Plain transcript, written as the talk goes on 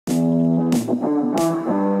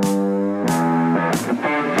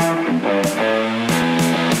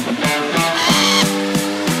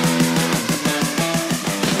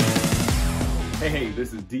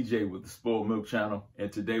DJ with the Spoiled Milk channel, and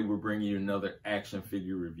today we're bringing you another action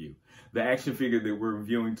figure review. The action figure that we're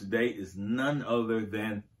reviewing today is none other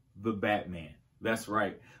than the Batman. That's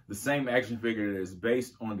right, the same action figure that is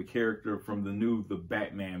based on the character from the new The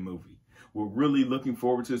Batman movie. We're really looking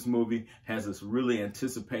forward to this movie, has us really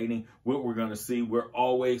anticipating what we're going to see. We're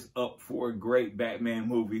always up for a great Batman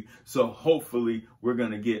movie, so hopefully we're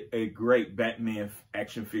going to get a great Batman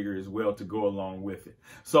action figure as well to go along with it.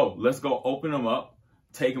 So let's go open them up,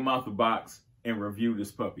 take them out the box, and review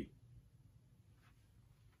this puppy.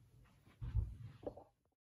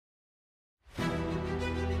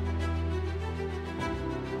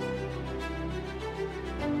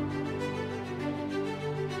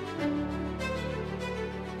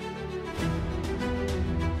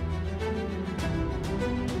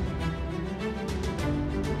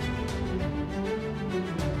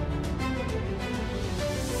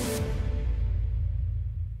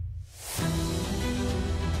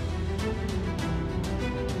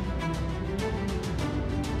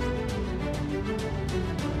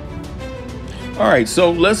 All right,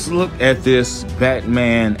 so let's look at this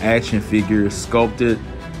Batman action figure sculpted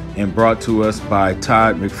and brought to us by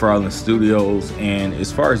Todd McFarlane Studios. And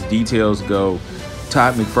as far as details go,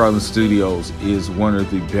 Todd McFarlane Studios is one of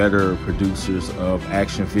the better producers of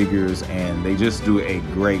action figures, and they just do a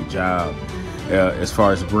great job as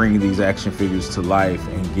far as bringing these action figures to life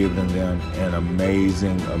and giving them an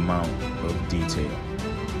amazing amount of detail.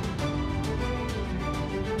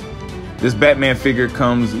 This Batman figure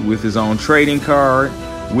comes with his own trading card,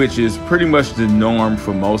 which is pretty much the norm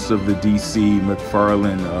for most of the DC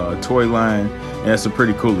McFarlane toy line, and that's a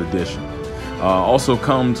pretty cool addition. Also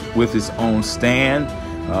comes with his own stand,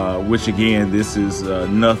 which again, this is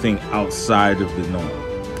nothing outside of the norm.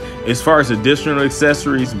 As far as additional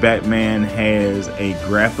accessories, Batman has a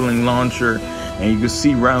grappling launcher, and you can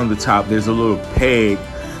see around the top there's a little peg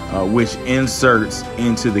which inserts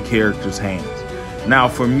into the character's hands. Now,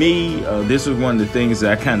 for me, this is one of the things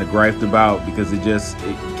that I kind of griped about, because it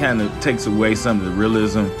kind of takes away some of the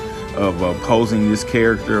realism of posing this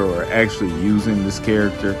character or actually using this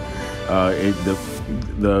character.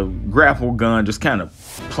 The grapple gun just kind of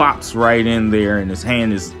plops right in there, and his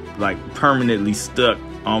hand is like permanently stuck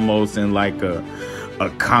almost in like a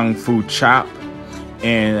kung fu chop.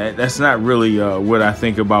 And that's not really what I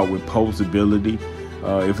think about with posability.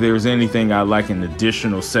 If there's anything, I like an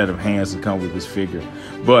additional set of hands to come with this figure.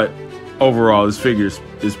 But overall, this figure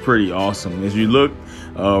is pretty awesome. As you look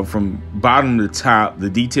from bottom to top, the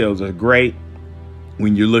details are great.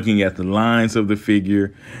 When you're looking at the lines of the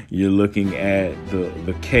figure, you're looking at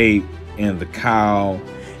the cape and the cowl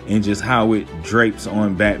and just how it drapes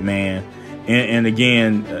on Batman. And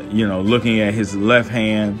again, you know, looking at his left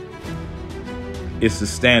hand, it's the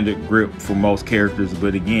standard grip for most characters,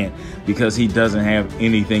 but again, because he doesn't have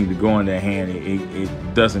anything to go in that hand,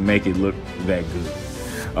 it doesn't make it look that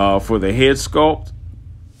good. For the head sculpt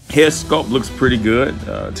looks pretty good.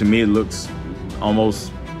 To me, it looks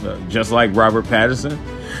almost just like Robert Pattinson.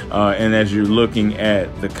 And as you're looking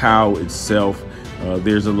at the cowl itself,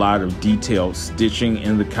 there's a lot of detailed stitching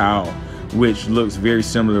in the cowl, which looks very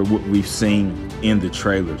similar to what we've seen in the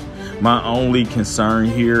trailers. My only concern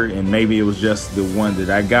here, and maybe it was just the one that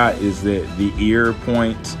I got, is that the ear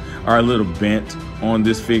points are a little bent on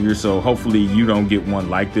this figure, so hopefully you don't get one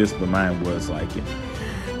like this, but mine was like it.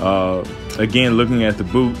 Again, looking at the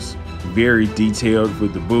boots, very detailed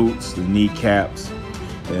with the boots, the kneecaps,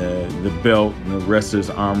 the belt, and the rest of his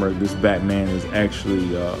armor. This Batman is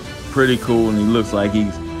actually pretty cool, and he looks like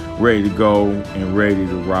he's ready to go and ready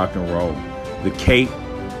to rock and roll. The cape,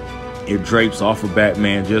 it drapes off of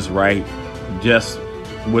Batman just right, just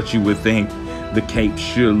what you would think the cape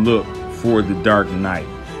should look for the Dark Knight.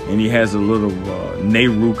 And he has a little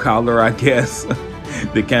Nehru collar, I guess,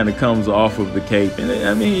 that kind of comes off of the cape. And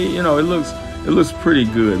I mean, you know, it looks pretty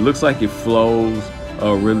good. It looks like it flows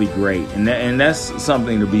really great, and that's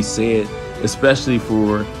something to be said, especially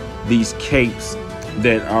for these capes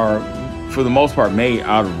that are, for the most part, made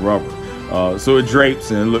out of rubber. So it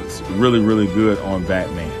drapes and it looks really, really good on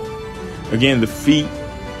Batman. Again, the feet,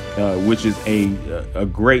 which is a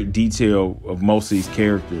great detail of most of these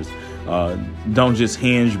characters, don't just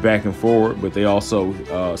hinge back and forward, but they also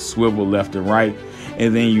swivel left and right.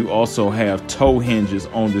 And then you also have toe hinges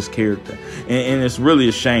on this character. And it's really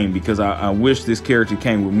a shame, because I wish this character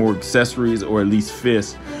came with more accessories, or at least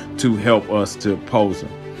fists, to help us to pose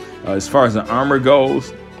him. As far as the armor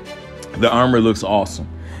goes, the armor looks awesome.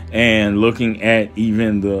 And looking at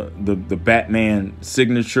even the Batman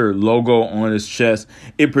signature logo on his chest,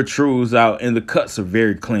 it protrudes out, and the cuts are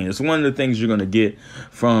very clean. It's one of the things you're going to get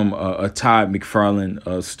from a Todd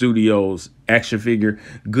McFarlane Studios action figure.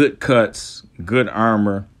 Good cuts, good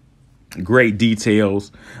armor, great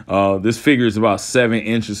details. This figure is about 7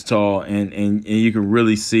 inches tall, and you can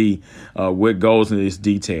really see what goes into this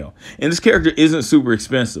detail. And this character isn't super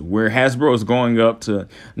expensive, where Hasbro is going up to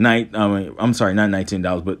not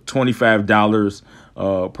 $19, but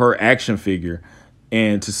 $25 per action figure.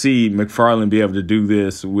 And to see McFarlane be able to do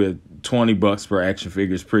this with $20 per action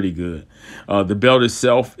figure is pretty good. The belt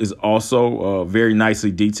itself is also very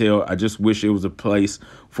nicely detailed. I just wish it was a place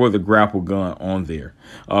for the grapple gun on there.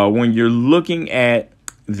 When you're looking at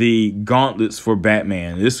the gauntlets for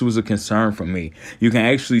Batman, this was a concern for me. You can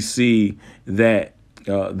actually see that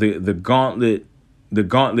the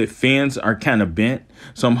gauntlet fins are kind of bent.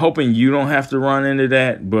 So I'm hoping you don't have to run into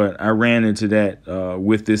that, but I ran into that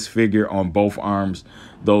with this figure on both arms.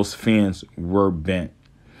 Those fins were bent.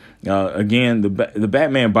 Again, the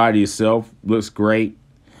Batman body itself looks great.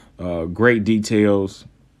 Great details.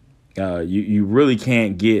 You really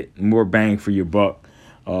can't get more bang for your buck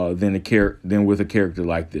than with a character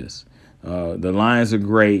like this. The lines are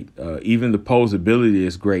great. Even the posability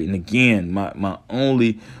is great. And again, my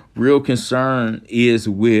only real concern is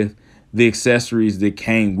with the accessories that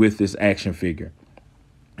came with this action figure.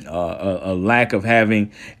 A lack of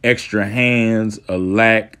having extra hands, a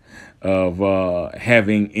lack of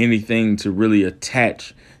having anything to really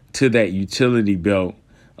attach to that utility belt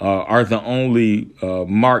are the only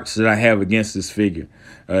marks that I have against this figure.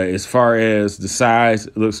 As far as the size,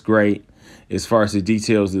 it looks great. As far as the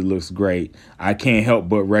details, it looks great. I can't help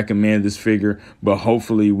but recommend this figure, but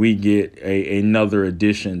hopefully we get another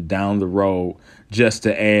edition down the road just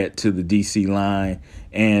to add to the DC line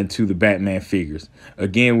and to the Batman figures.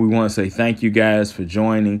 Again, we want to say thank you guys for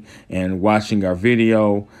joining and watching our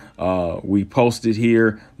video. We posted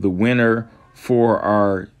here the winner for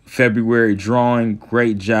our February drawing.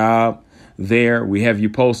 Great job there. We have you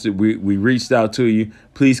posted. We reached out to you.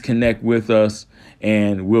 Please connect with us,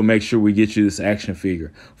 and we'll make sure we get you this action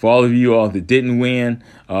figure. For all of you all that didn't win,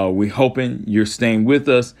 we're hoping you're staying with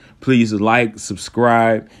us. Please like,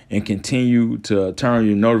 subscribe, and continue to turn on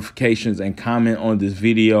your notifications and comment on this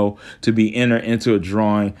video to be entered into a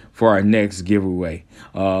drawing for our next giveaway.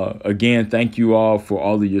 Again, thank you all for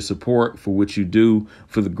all of your support, for what you do,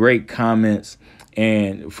 for the great comments,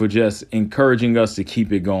 and for just encouraging us to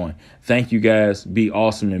keep it going. Thank you guys. Be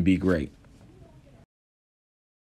awesome and be great.